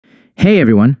Hey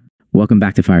everyone! Welcome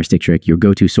back to Firestick Trick, your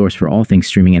go-to source for all things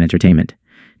streaming and entertainment.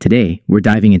 Today, we're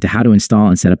diving into how to install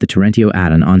and set up the Torrentio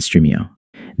add-on on Stremio.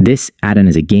 This add-on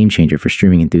is a game changer for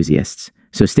streaming enthusiasts,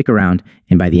 so stick around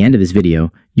and by the end of this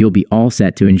video, you'll be all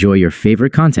set to enjoy your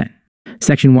favorite content.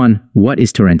 Section 1. What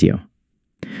is Torrentio?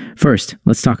 First,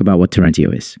 let's talk about what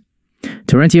Torrentio is.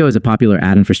 Torrentio is a popular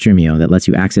add-on for Stremio that lets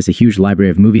you access a huge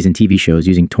library of movies and TV shows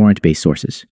using torrent-based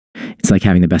sources. It's like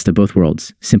having the best of both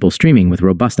worlds, simple streaming with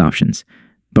robust options.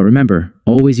 But remember,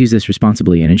 always use this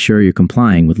responsibly and ensure you're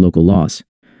complying with local laws.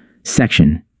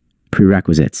 Section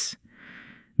Prerequisites.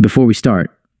 Before we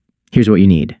start, here's what you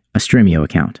need: a Stremio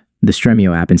account, the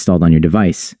Stremio app installed on your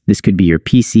device. This could be your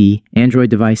PC, Android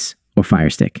device, or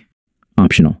Firestick.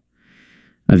 Optional.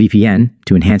 A VPN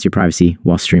to enhance your privacy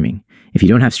while streaming. If you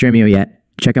don't have Stremio yet,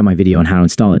 check out my video on how to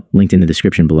install it, linked in the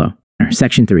description below.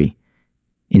 Section 3.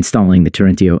 Installing the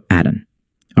Torrentio add-on.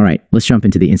 Alright, let's jump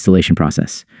into the installation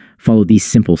process. Follow these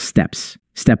simple steps.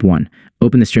 Step 1.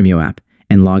 Open the Stremio app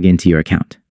and log into your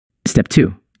account. Step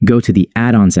 2. Go to the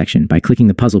add-on section by clicking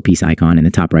the puzzle piece icon in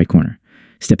the top right corner.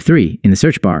 Step 3. In the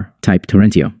search bar, type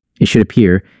Torrentio. It should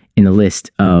appear in the list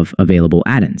of available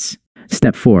add-ons.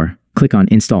 Step 4. Click on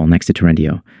Install next to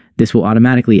Torrentio. This will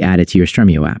automatically add it to your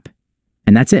Stremio app.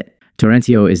 And that's it.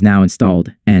 Torrentio is now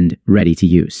installed and ready to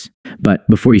use. But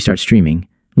before you start streaming,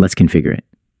 let's configure it.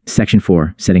 Section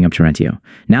 4. Setting up Torrentio.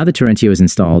 Now that Torrentio is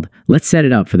installed, let's set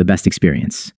it up for the best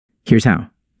experience. Here's how.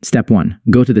 Step 1.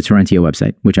 Go to the Torrentio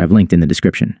website, which I've linked in the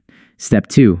description. Step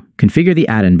 2. Configure the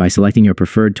add-on by selecting your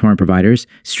preferred torrent providers,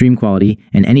 stream quality,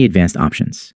 and any advanced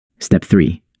options. Step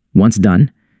 3. Once done,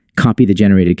 copy the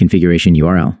generated configuration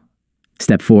URL.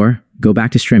 Step 4. Go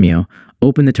back to Stremio,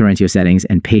 open the Torrentio settings,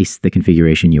 and paste the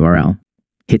configuration URL.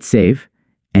 Hit save,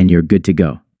 and you're good to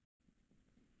go.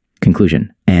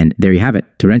 Conclusion. And there you have it.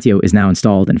 Torrentio is now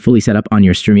installed and fully set up on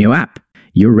your Stremio app.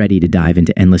 You're ready to dive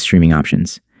into endless streaming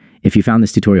options. If you found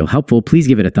this tutorial helpful, please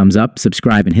give it a thumbs up,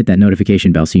 subscribe, and hit that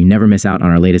notification bell so you never miss out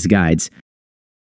on our latest guides.